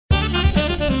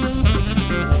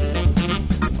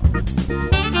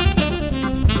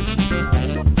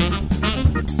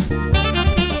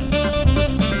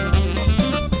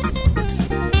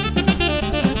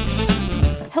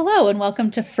Hello, and welcome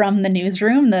to From the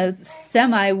Newsroom, the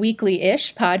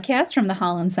semi-weekly-ish podcast from the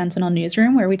Holland Sentinel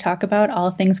newsroom, where we talk about all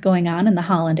things going on in the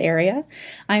Holland area.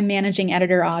 I'm managing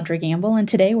editor Audra Gamble, and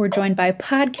today we're joined by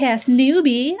podcast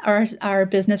newbie, our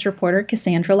business reporter,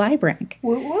 Cassandra Leibrink.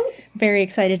 Woo woo. Very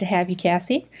excited to have you,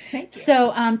 Cassie. Thank you.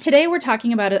 So today we're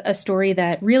talking about a story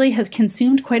that really has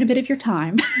consumed quite a bit of your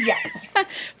time. Yes.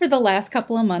 For the last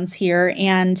couple of months here,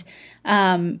 and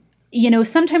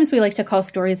sometimes we like to call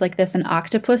stories like this an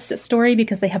octopus story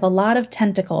because they have a lot of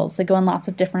tentacles. They go in lots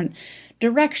of different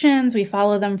directions. We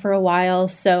follow them for a while.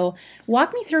 So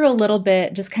walk me through a little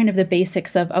bit, just kind of the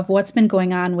basics of what's been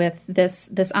going on with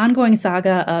this ongoing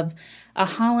saga of a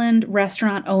Holland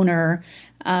restaurant owner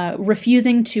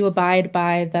refusing to abide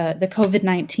by the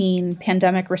COVID-19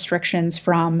 pandemic restrictions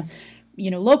from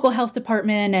local health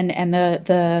department and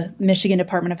the Michigan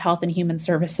Department of Health and Human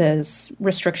Services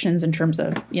restrictions in terms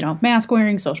of, mask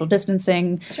wearing, social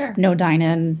distancing, Sure. no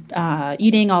dine-in,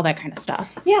 eating, all that kind of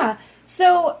stuff. Yeah.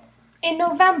 So in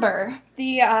November,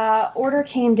 the order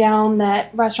came down that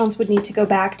restaurants would need to go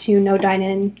back to no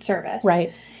dine-in service.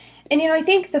 Right. And, I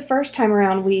think the first time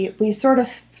around, we sort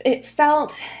of, it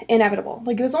felt inevitable.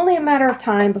 Like, it was only a matter of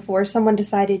time before someone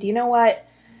decided, you know what?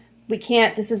 We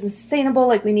can't, this isn't sustainable,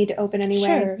 like we need to open anyway.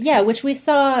 Sure. Yeah, which we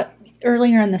saw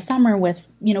earlier in the summer with,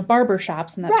 barber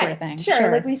shops and that sort of thing. Sure.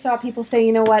 Like we saw people say,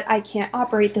 you know what, I can't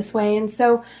operate this way. And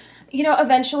so,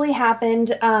 eventually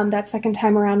happened that second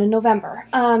time around in November.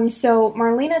 So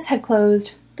Marlena's had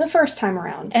closed the first time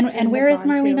around. And where is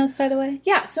Marlena's, by the way?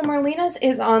 Yeah, so Marlena's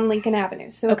is on Lincoln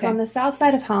Avenue. So it's Okay. on the south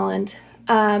side of Holland.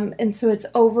 And so it's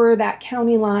over that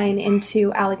county line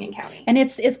into Allegan County. And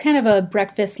it's kind of a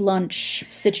breakfast lunch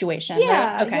situation,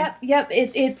 Yeah, right? Okay. Yep.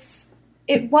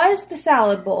 It was the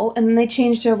Salad Bowl, and then they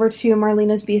changed over to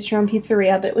Marlena's Bistro and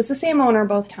Pizzeria, but it was the same owner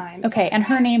both times. Okay, and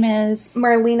her name is?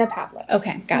 Marlena Pavlos.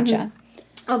 Okay, gotcha.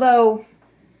 Although,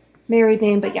 married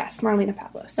name, but yes, Marlena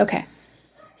Pavlos. Okay.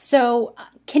 So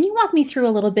can you walk me through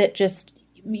a little bit, just,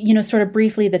 sort of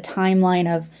briefly, the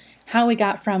timeline of how we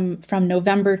got from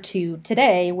November to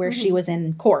today where she was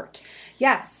in court?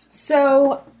 Yes.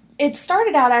 So it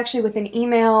started out actually with an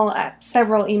email,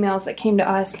 several emails that came to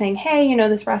us saying, hey,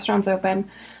 this restaurant's open.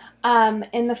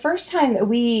 And the first time that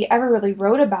we ever really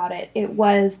wrote about it, it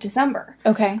was December.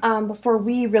 Okay. Before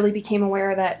we really became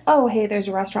aware that, oh, hey, there's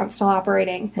a restaurant still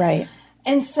operating. Right.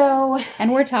 And so...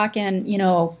 And we're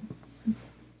talking,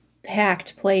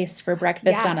 packed place for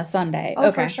breakfast on a Sunday. Oh,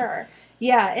 okay. for sure.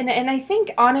 Yeah, and I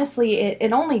think, honestly,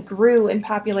 it only grew in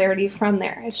popularity from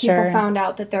there as Sure. people found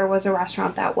out that there was a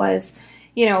restaurant that was,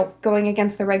 going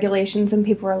against the regulations, and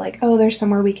people were like, oh, there's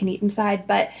somewhere we can eat inside.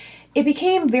 But it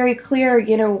became very clear,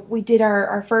 we did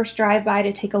our first drive-by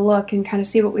to take a look and kind of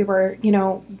see what we were,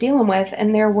 dealing with,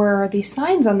 and there were these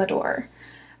signs on the door.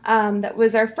 That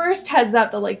was our first heads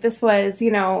up that, like, this was,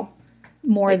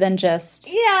 More than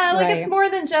just... Yeah, like, right. It's more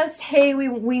than just, hey,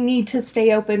 we need to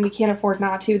stay open, we can't afford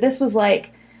not to. This was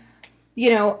like,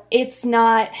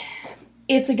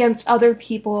 it's against other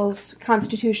people's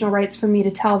constitutional rights for me to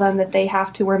tell them that they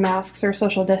have to wear masks or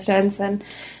social distance. And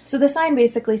so the sign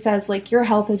basically says, like, your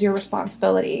health is your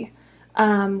responsibility.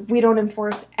 We don't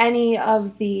enforce any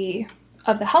of the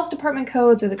health department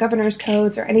codes or the governor's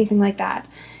codes or anything like that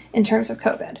in terms of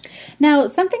COVID. Now,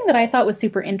 something that I thought was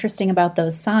super interesting about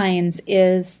those signs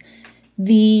is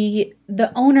the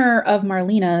owner of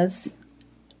Marlena's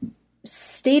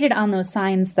stated on those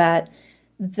signs that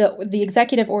the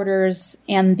executive orders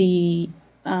and the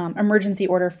emergency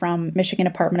order from Michigan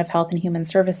Department of Health and Human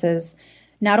Services,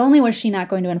 not only was she not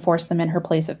going to enforce them in her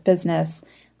place of business,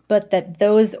 but that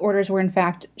those orders were, in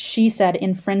fact, she said,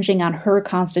 infringing on her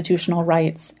constitutional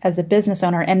rights as a business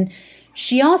owner. And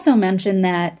she also mentioned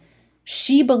that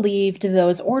she believed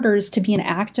those orders to be an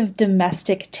act of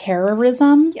domestic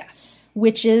terrorism. Yes.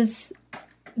 Which is,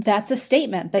 that's a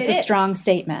statement. That's a strong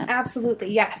statement.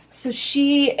 Absolutely, yes. So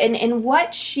she, and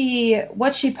what she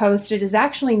posted is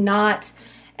actually not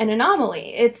an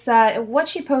anomaly. It's, what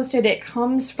she posted, it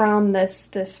comes from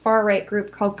this far-right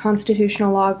group called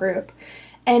Constitutional Law Group.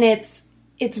 And it's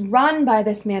run by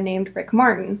this man named Rick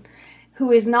Martin,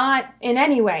 who is not in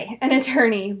any way an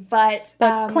attorney, but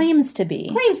claims to be.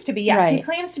 Claims to be, yes. Right. He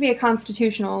claims to be a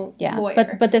constitutional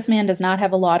lawyer. But this man does not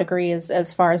have a law degree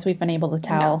as far as we've been able to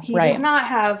tell. No, he does not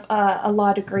have a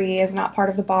law degree, is not part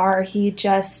of the bar.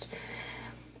 His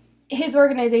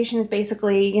organization is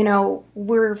basically,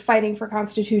 we're fighting for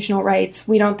constitutional rights.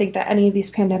 We don't think that any of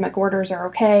these pandemic orders are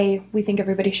okay. We think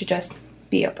everybody should just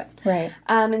be open. Right.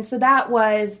 And so that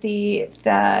was the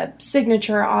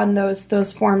signature on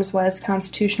those forms was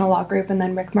Constitutional Law Group and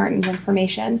then Rick Martin's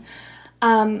information.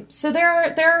 So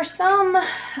there are some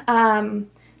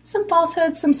some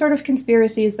falsehoods, some sort of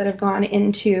conspiracies that have gone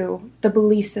into the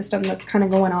belief system that's kind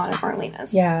of going on at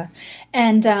Marlena's. Yeah.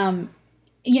 And,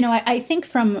 I think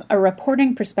from a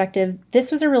reporting perspective,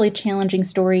 this was a really challenging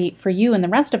story for you and the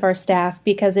rest of our staff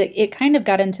because it kind of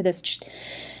got into this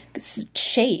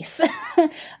chase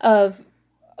of,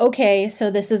 okay,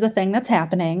 so this is a thing that's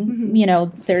happening.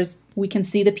 Mm-hmm. We can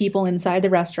see the people inside the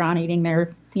restaurant eating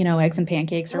their, eggs and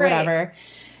pancakes or whatever.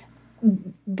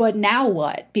 But now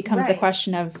what becomes the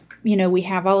question of, we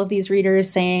have all of these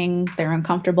readers saying they're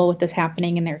uncomfortable with this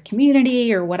happening in their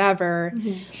community or whatever.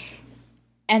 Mm-hmm.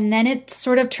 And then it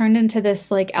sort of turned into this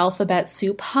like alphabet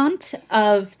soup hunt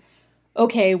of,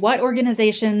 okay, what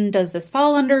organization does this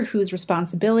fall under? Whose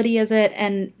responsibility is it?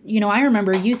 And, I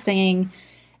remember you saying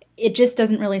it just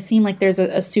doesn't really seem like there's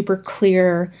a super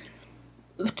clear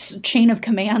chain of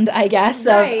command, I guess,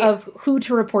 of who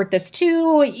to report this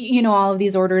to. All of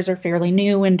these orders are fairly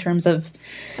new in terms of,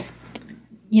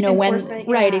 when,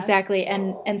 right, exactly.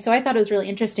 And so I thought it was really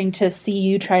interesting to see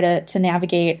you try to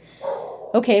navigate,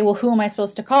 okay, well, who am I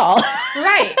supposed to call?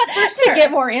 Right, for sure. To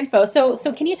get more info. So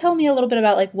can you tell me a little bit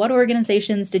about like what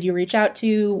organizations did you reach out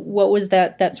to? What was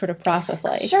that sort of process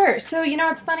like? Sure. So,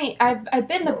 it's funny. I've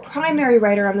been the primary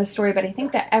writer on this story, but I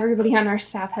think that everybody on our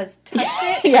staff has touched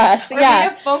it. Yes, or made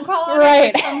a phone call on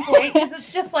it at some point because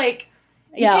it's just like,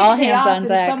 all hands on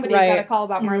deck. Somebody's got to call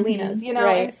about Marlena's,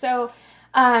 Right. And so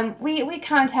we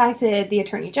contacted the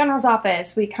Attorney General's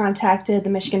office. We contacted the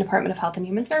Michigan Department of Health and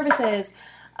Human Services.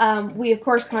 We, of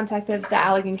course, contacted the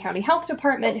Allegan County Health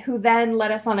Department, who then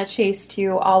led us on a chase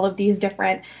to all of these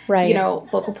different,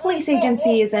 local police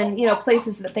agencies and,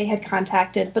 places that they had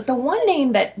contacted. But the one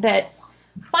name that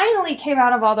finally came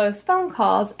out of all those phone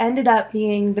calls ended up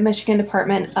being the Michigan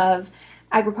Department of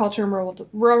Agriculture and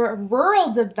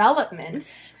Rural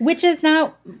Development. Which is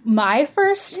not my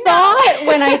first thought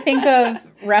when I think of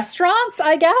restaurants,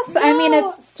 I guess. No. I mean,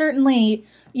 it's certainly,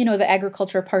 the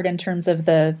agriculture part in terms of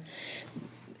the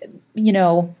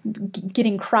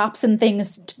getting crops and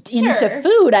things into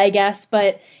food, I guess.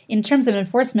 But in terms of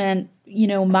enforcement,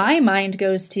 my mind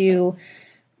goes to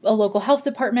a local health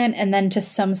department and then to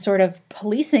some sort of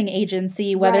policing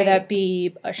agency, whether that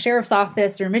be a sheriff's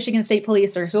office or Michigan State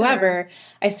Police or whoever.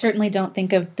 I certainly don't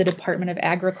think of the Department of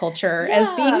Agriculture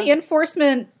as being the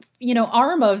enforcement,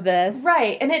 arm of this.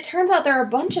 Right. And it turns out there are a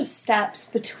bunch of steps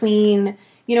between...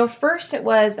 first it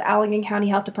was the Allegan County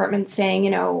Health Department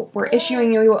saying, we're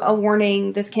issuing you a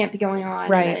warning, this can't be going on,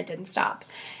 and then it didn't stop.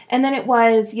 And then it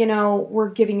was, we're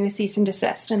giving you a cease and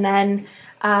desist. And then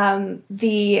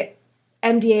the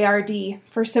MDARD,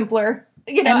 for simpler,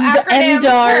 acronym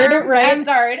MDARD, right?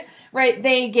 MDARD, right?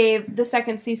 They gave the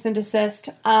second cease and desist.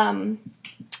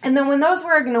 And then when those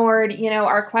were ignored,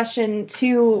 our question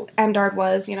to MDARD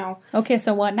was, okay,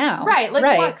 so what now? Right,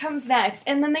 what comes next?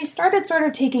 And then they started sort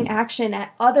of taking action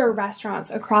at other restaurants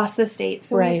across the state.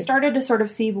 So we started to sort of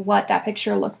see what that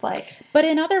picture looked like. But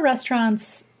in other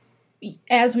restaurants,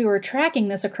 as we were tracking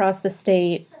this across the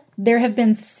state, there have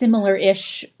been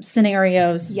similar-ish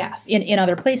scenarios in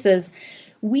other places.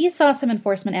 We saw some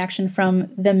enforcement action from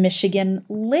the Michigan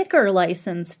liquor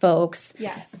license folks.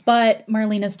 Yes. But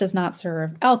Marlena's does not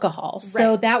serve alcohol.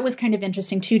 So that was kind of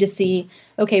interesting, too, to see,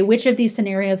 okay, which of these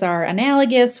scenarios are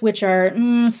analogous, which are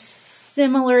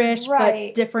similar-ish,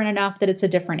 but different enough that it's a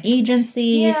different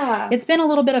agency. Yeah. It's been a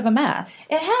little bit of a mess.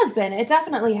 It has been. It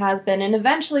definitely has been. And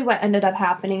eventually what ended up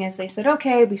happening is they said,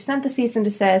 okay, we've sent the cease and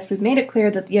desist. We've made it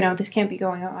clear that, this can't be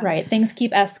going on. Right. Things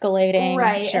keep escalating.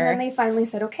 Right. Sure. And then they finally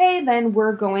said, okay, then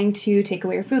we're going to take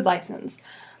away your food license.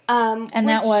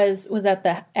 That was that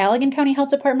the Allegan County Health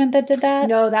Department that did that?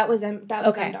 No, that was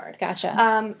MDARD. Gotcha.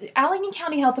 Allegan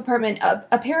County Health Department,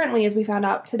 apparently, as we found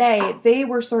out today, they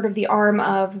were sort of the arm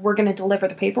of, we're going to deliver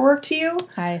the paperwork to you.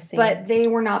 I see. But they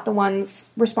were not the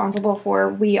ones responsible for,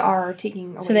 we are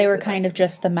taking away. So they were kind of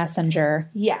just the messenger.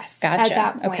 Yes. Gotcha. At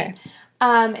that point. Okay.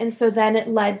 And so then it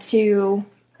led to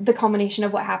the culmination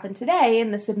of what happened today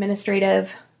in this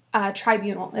administrative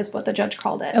tribunal is what the judge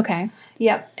called it. Okay.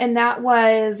 Yep. And that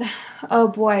was, oh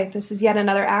boy, this is yet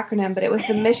another acronym, but it was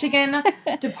the Michigan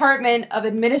Department of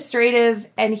Administrative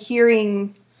and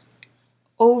Hearing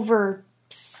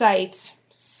Oversight.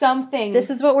 Something. This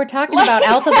is what we're talking about.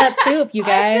 Alphabet soup, you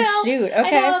guys. Shoot.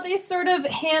 Okay. I know. They sort of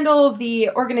handle the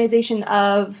organization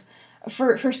of,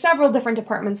 for several different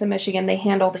departments in Michigan, they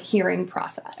handle the hearing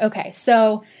process. Okay.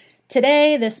 So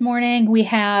today, this morning, we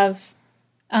have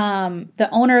the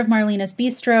owner of Marlena's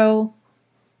Bistro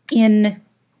in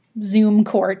Zoom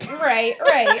court. Right.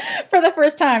 For the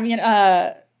first time,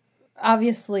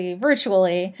 obviously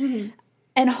virtually. Mm-hmm.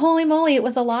 And holy moly, it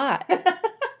was a lot.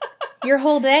 Your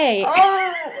whole day.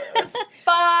 Oh, it was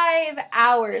 5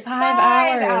 hours.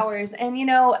 5 hours. And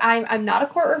I'm not a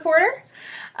court reporter.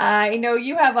 I know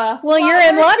you have a well, lot you're more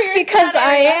in luck experience because in that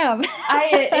I area. am.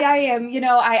 I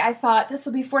am. I thought this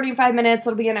will be 45 minutes.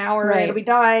 It'll be an hour. Right. It'll be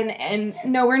done. And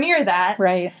nowhere near that.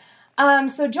 Right.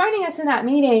 So joining us in that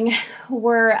meeting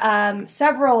were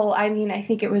several, I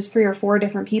think it was 3 or 4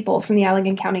 different people from the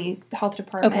Allegan County Health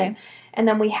Department. Okay. And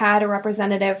then we had a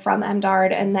representative from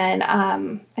MDARD, and then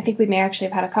I think we may actually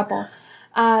have had a couple.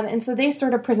 And so they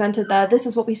sort of presented this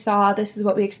is what we saw, this is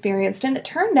what we experienced. And it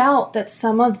turned out that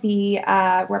some of the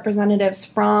representatives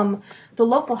from the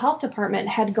local health department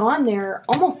had gone there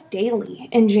almost daily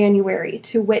in January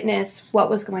to witness what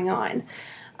was going on.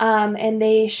 And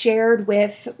they shared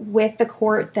with the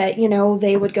court that,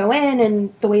 they would go in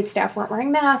and the wait staff weren't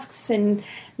wearing masks and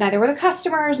neither were the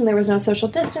customers and there was no social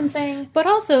distancing. But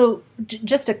also,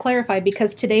 just to clarify,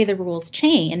 because today the rules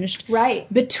changed.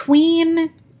 Right.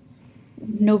 Between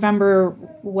November,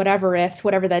 whatever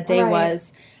that day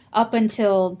was, up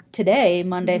until today,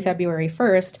 Monday, February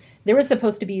 1st, there was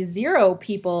supposed to be 0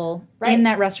 people in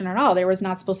that restaurant at all. There was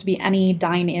not supposed to be any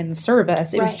dine-in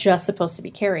service. It was just supposed to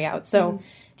be carry-out. So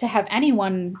to have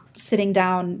anyone sitting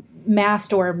down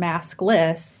masked or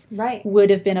maskless would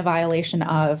have been a violation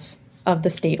of the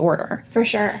state order. For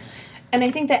sure. And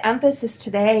I think the emphasis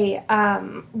today,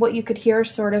 what you could hear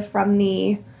sort of from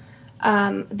the,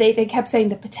 they kept saying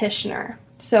the petitioner.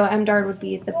 So MDARD would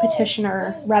be the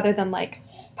petitioner rather than like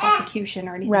prosecution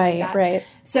or anything like that. Right.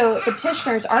 So the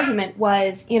petitioner's argument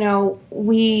was,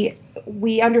 we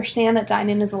understand that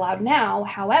dine-in is allowed now.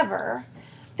 However,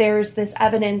 there's this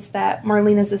evidence that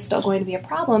Marlena's is still going to be a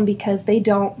problem because they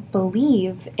don't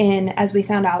believe in, as we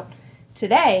found out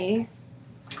today,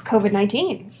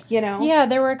 COVID-19, Yeah,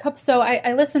 there were a couple. So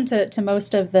I listened to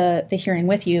most of the hearing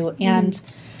with you, and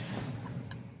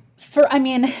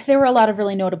there were a lot of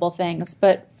really notable things.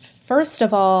 But first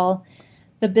of all,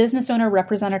 the business owner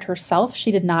represented herself. She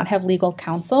did not have legal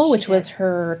counsel, which was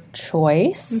her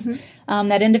choice.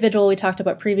 That individual we talked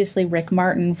about previously, Rick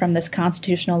Martin from this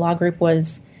constitutional law group,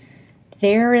 was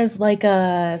there as like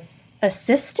a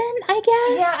assistant, I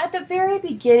guess? Yeah, at the very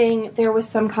beginning, there was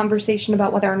some conversation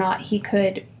about whether or not he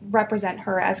could represent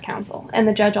her as counsel. And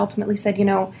the judge ultimately said,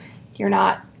 you're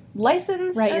not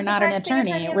licensed. Right, you're not an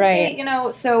attorney, right.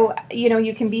 State, so,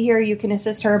 you can be here, you can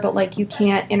assist her, but, you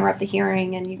can't interrupt the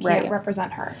hearing and you can't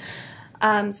represent her.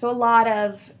 So a lot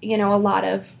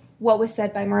of what was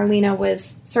said by Marlena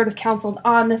was sort of counseled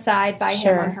on the side by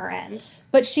him on her end.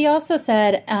 But she also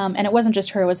said, and it wasn't just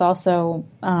her, it was also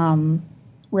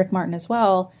Rick Martin as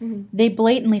well, they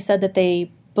blatantly said that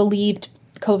they believed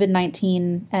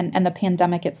COVID-19 and the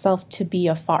pandemic itself to be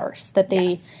a farce, that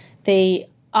they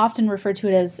often referred to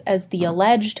it as the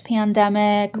alleged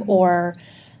pandemic or,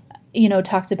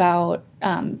 talked about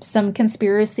some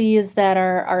conspiracies that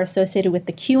are associated with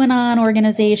the QAnon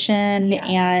organization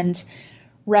and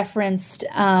referenced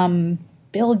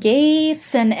Bill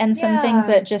Gates and some things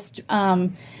that just,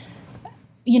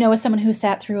 as someone who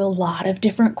sat through a lot of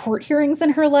different court hearings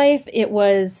in her life, it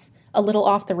was a little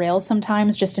off the rails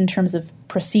sometimes just in terms of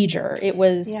procedure. It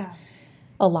was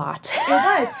a lot. It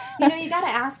was. You got to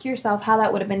ask yourself how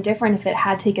that would have been different if it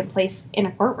had taken place in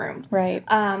a courtroom. Right.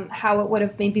 How it would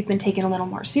have maybe been taken a little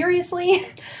more seriously.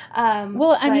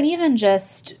 Even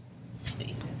just...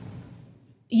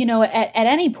 at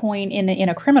any point in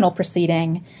a criminal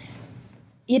proceeding,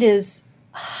 it is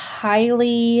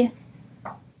highly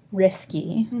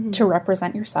risky to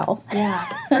represent yourself. Yeah,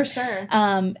 for sure.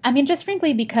 Just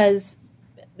frankly because,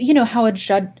 how a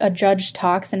judge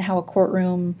talks and how a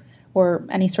courtroom or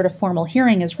any sort of formal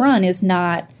hearing is run is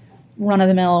not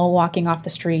run-of-the-mill walking off the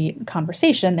street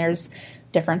conversation. There's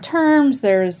different terms.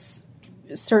 There's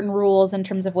certain rules in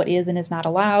terms of what is and is not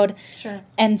allowed. Sure.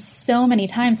 And so many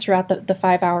times throughout the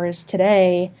 5 hours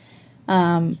today,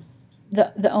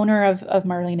 the owner of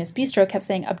Marlena's Bistro kept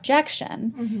saying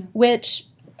objection, which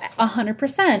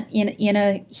 100% in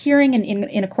a hearing and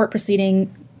in a court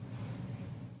proceeding,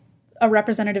 a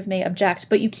representative may object,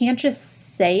 but you can't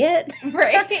just say it.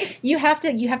 Right. You have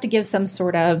to give some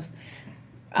sort of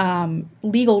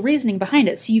legal reasoning behind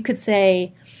it. So you could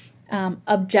say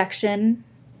objection,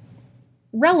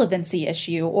 relevancy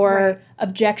issue, or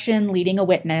objection leading a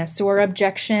witness, or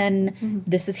objection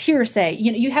this is hearsay.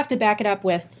 You have to back it up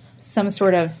with some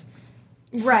sort of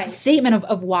statement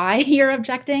of why you're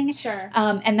objecting. Sure.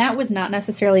 And that was not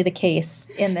necessarily the case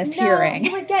in this hearing.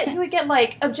 You would get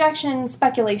like objection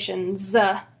speculations,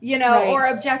 or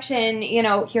objection,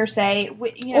 hearsay.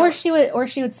 Or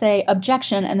she would say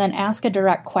objection and then ask a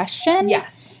direct question.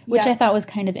 Yes. Which I thought was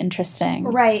kind of interesting.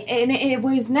 Right. And it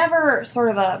was never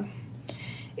sort of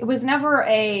it was never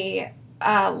a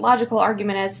logical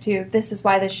argument as to this is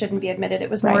why this shouldn't be admitted. It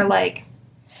was more Right. like,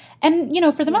 And,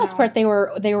 for the most part, they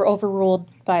were overruled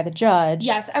by the judge.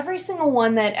 yes, every single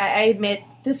one that I admit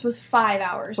this was 5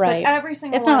 hours, Right. but every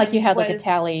single It's one not like you had like a was-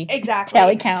 tally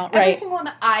exactly count, Every right? single one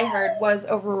that I heard was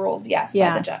overruled, yes,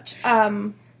 Yeah. by the judge.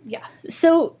 Yes.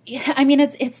 So, I mean,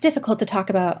 it's difficult to talk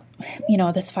about,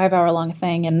 this 5-hour long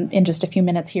thing in just a few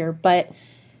minutes here. But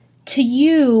to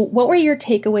you, what were your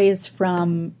takeaways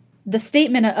from the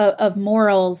statement of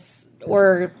morals,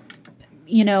 or,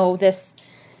 this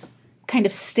kind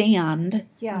of stand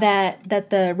that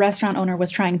the restaurant owner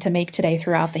was trying to make today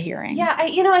throughout the hearing? Yeah,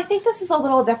 I think this is a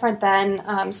little different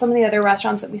than some of the other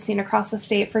restaurants that we've seen across the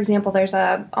state. For example, there's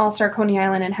a All-Star Coney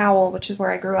Island in Howell, which is where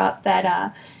I grew up,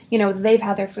 that, they've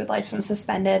had their food license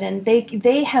suspended, and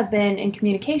they have been in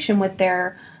communication with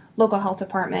their local health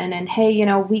department, and, hey,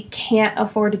 we can't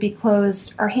afford to be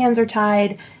closed. Our hands are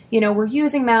tied. We're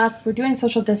using masks. We're doing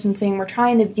social distancing. We're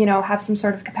trying to, have some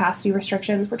sort of capacity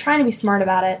restrictions. We're trying to be smart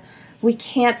about it. We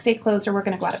can't stay closed or we're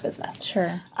going to go out of business.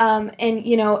 Sure. I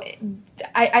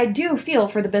do feel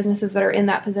for the businesses that are in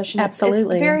that position.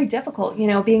 Absolutely. It's very difficult,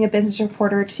 being a business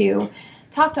reporter, to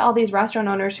talk to all these restaurant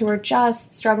owners who are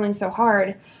just struggling so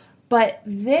hard. But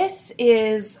this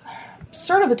is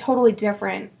sort of a totally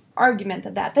different argument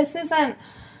than that. This isn't,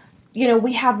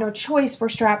 we have no choice. We're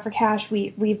strapped for cash.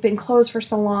 We've been closed for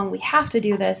so long. We have to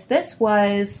do this. This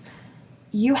was,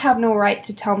 you have no right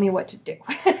to tell me what to do.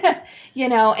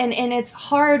 And it's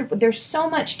hard. There's so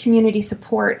much community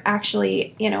support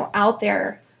actually, out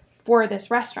there for this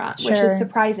restaurant, which is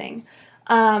surprising.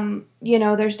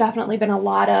 There's definitely been a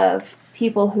lot of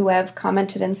people who have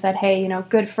commented and said, hey,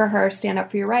 good for her, stand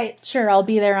up for your rights. Sure, I'll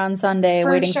be there on Sunday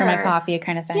waiting for my coffee,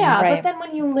 kind of thing. Yeah, right. But then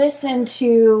when you listen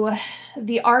to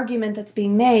the argument that's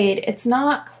being made, it's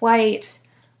not quite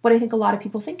what I think a lot of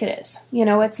people think it is.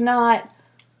 It's not,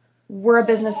 we're a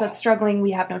business that's struggling,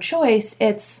 we have no choice.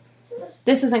 It's,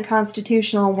 this isn't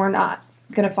constitutional, we're not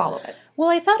going to follow it. Well,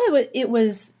 I thought it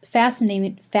was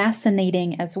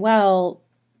fascinating as well.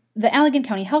 The Allegan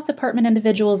County Health Department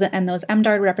individuals and those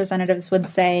MDARD representatives would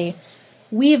say,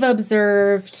 we've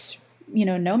observed,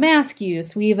 no mask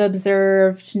use. We've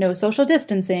observed no social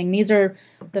distancing. These are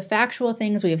the factual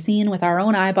things we have seen with our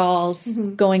own eyeballs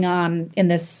going on in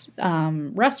this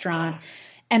restaurant.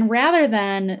 And rather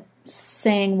than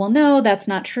saying, well, no, that's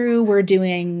not true, we're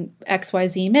doing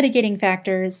XYZ mitigating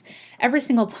factors, every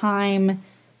single time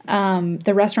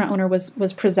the restaurant owner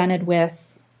was presented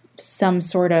with some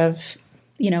sort of,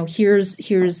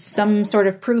 here's some sort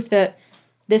of proof that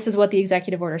this is what the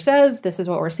executive order says, this is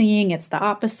what we're seeing, it's the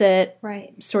opposite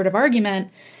sort of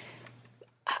argument.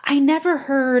 I never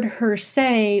heard her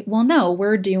say, well, no,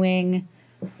 we're doing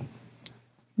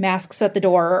masks at the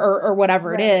door or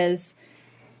whatever it is.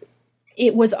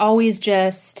 It was always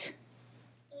just,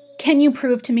 can you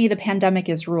prove to me the pandemic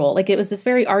is rule? Like, it was this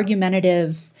very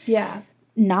argumentative,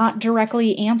 not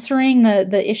directly answering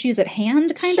the issues at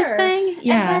hand kind of thing.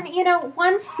 Yeah. And then,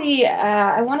 once the,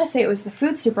 I want to say it was the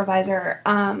food supervisor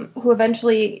who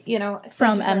eventually,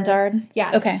 From MDARD?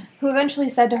 Yes. Okay. Who eventually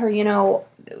said to her,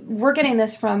 we're getting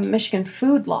this from Michigan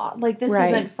food law. Like, this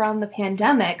isn't from the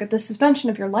pandemic. The suspension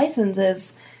of your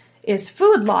license is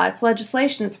food law. It's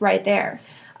legislation. It's right there.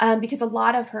 Because a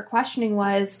lot of her questioning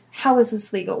was, how is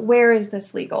this legal? Where is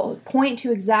this legal? Point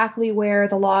to exactly where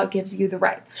the law gives you the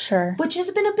right. Sure. Which has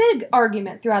been a big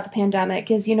argument throughout the pandemic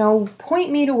is,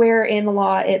 point me to where in the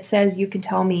law it says you can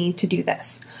tell me to do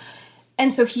this.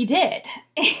 And so he did.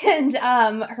 And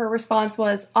her response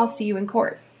was, I'll see you in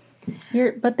court.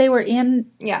 But they were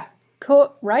in... Yeah.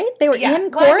 Court, right? They were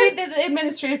in court? Well, I mean, the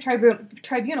administrative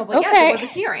tribunal, but yes, it was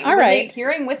a hearing. All right. It was a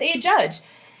hearing with a judge.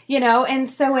 And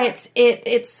so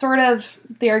it's sort of,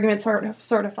 the argument sort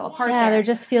of fell apart. Yeah, there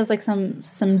just feels like some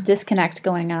disconnect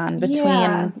going on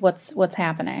between what's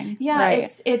happening. Yeah,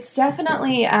 right. it's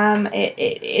definitely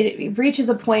it reaches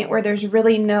a point where there's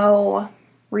really no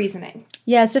reasoning.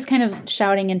 Yeah, it's just kind of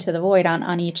shouting into the void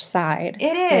on each side.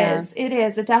 It is. Yeah. It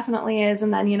is. It definitely is.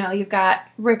 And then, you've got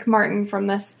Rick Martin from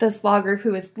this law group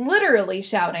who is literally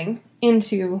shouting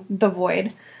into the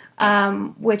void.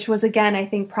 Which was, again, I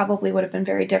think probably would have been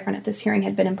very different if this hearing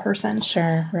had been in person.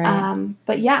 Sure, right.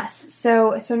 But yes,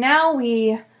 so now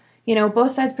we, both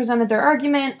sides presented their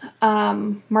argument.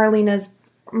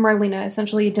 Marlena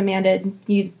essentially demanded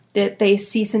that they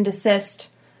cease and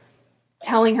desist,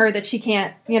 telling her that she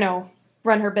can't,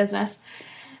 run her business.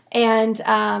 And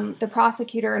the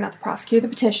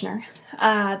petitioner,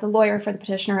 the lawyer for the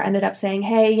petitioner ended up saying,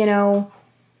 hey,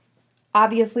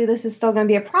 obviously this is still going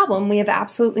to be a problem. We have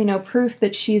absolutely no proof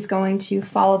that she's going to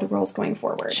follow the rules going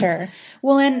forward. Sure.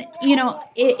 Well, and, you know,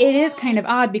 it is kind of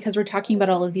odd because we're talking about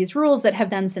all of these rules that have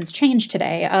then since changed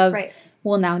today of, Right.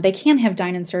 well, now they can have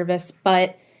dine-in service,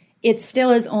 but it still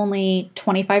is only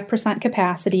 25%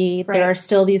 capacity. Right. There are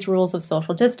still these rules of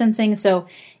social distancing. So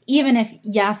even if,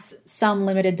 yes, some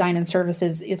limited dine-in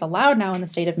services is allowed now in the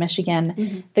state of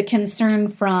Michigan, the concern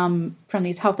from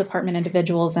these health department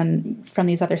individuals and from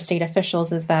these other state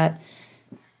officials is that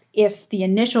if the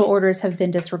initial orders have been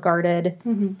disregarded,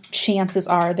 chances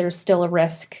are there's still a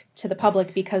risk to the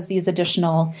public because these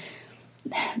additional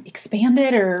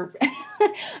expanded or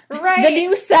Right. the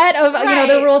new set of, you know,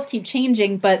 the Right. rules keep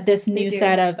changing, but this new do.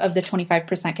 set of the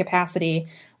 25% capacity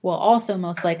will also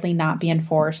most likely not be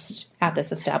enforced at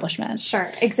this establishment.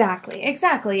 Sure, exactly.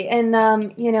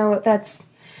 And you know, that's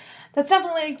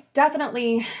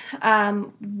definitely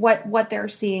what they're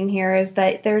seeing here is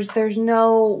that there's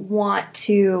no want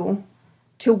to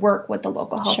work with the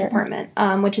local health Sure. department,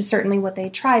 which is certainly what they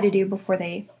try to do before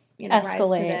they, you know, rise to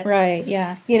Escalate, this. right,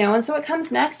 yeah. You know, and so what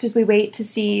comes next is we wait to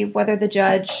see whether the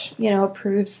judge, you know,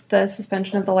 approves the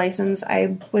suspension of the license.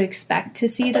 I would expect to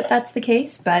see that that's the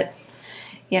case, but,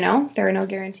 you know, there are no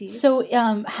guarantees. So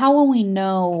how will we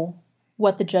know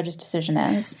what the judge's decision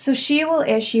is? So she will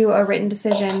issue a written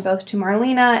decision both to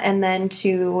Marlena and then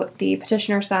to the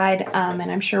petitioner side,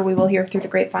 and I'm sure we will hear through the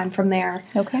grapevine from there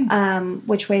Okay.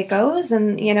 which way it goes.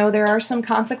 And, you know, there are some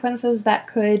consequences that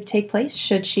could take place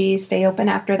should she stay open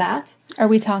after that. Are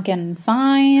we talking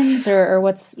fines or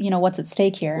what's at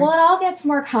stake here? Well, it all gets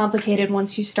more complicated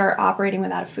once you start operating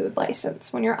without a food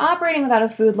license. When you're operating without a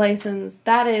food license,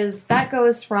 that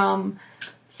goes from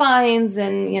fines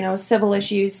and, you know, civil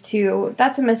issues to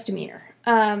that's a misdemeanor.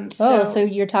 So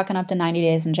you're talking up to 90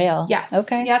 days in jail. Yes.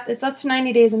 Okay. Yep. It's up to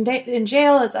 90 days in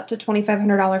jail. It's up to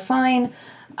 $2,500 fine.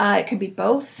 It could be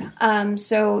both.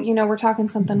 So, you know, we're talking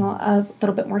something a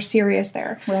little bit more serious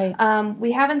there. Right.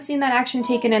 We haven't seen that action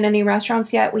taken in any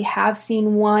restaurants yet. We have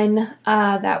seen one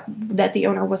that the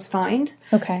owner was fined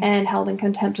Okay. and held in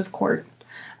contempt of court.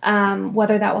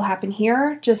 Whether that will happen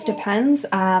here just depends.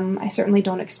 I certainly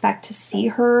don't expect to see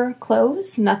her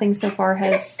close. Nothing so far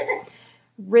has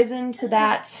risen to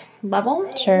that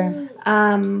level. Sure.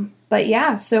 But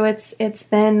yeah, so it's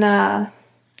been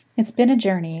It's been a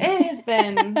journey. it has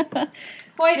been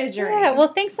quite a journey. Yeah, well,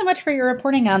 thanks so much for your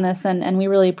reporting on this, and we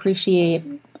really appreciate,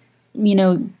 you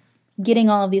know, getting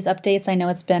all of these updates. I know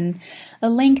it's been a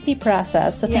lengthy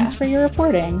process, so thanks for your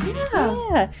reporting.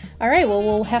 Yeah. All right, well,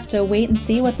 we'll have to wait and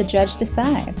see what the judge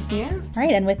decides. Yeah. All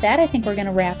right, and with that, I think we're going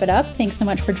to wrap it up. Thanks so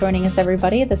much for joining us,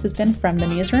 everybody. This has been From the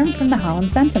Newsroom from the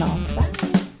Holland Sentinel. Bye.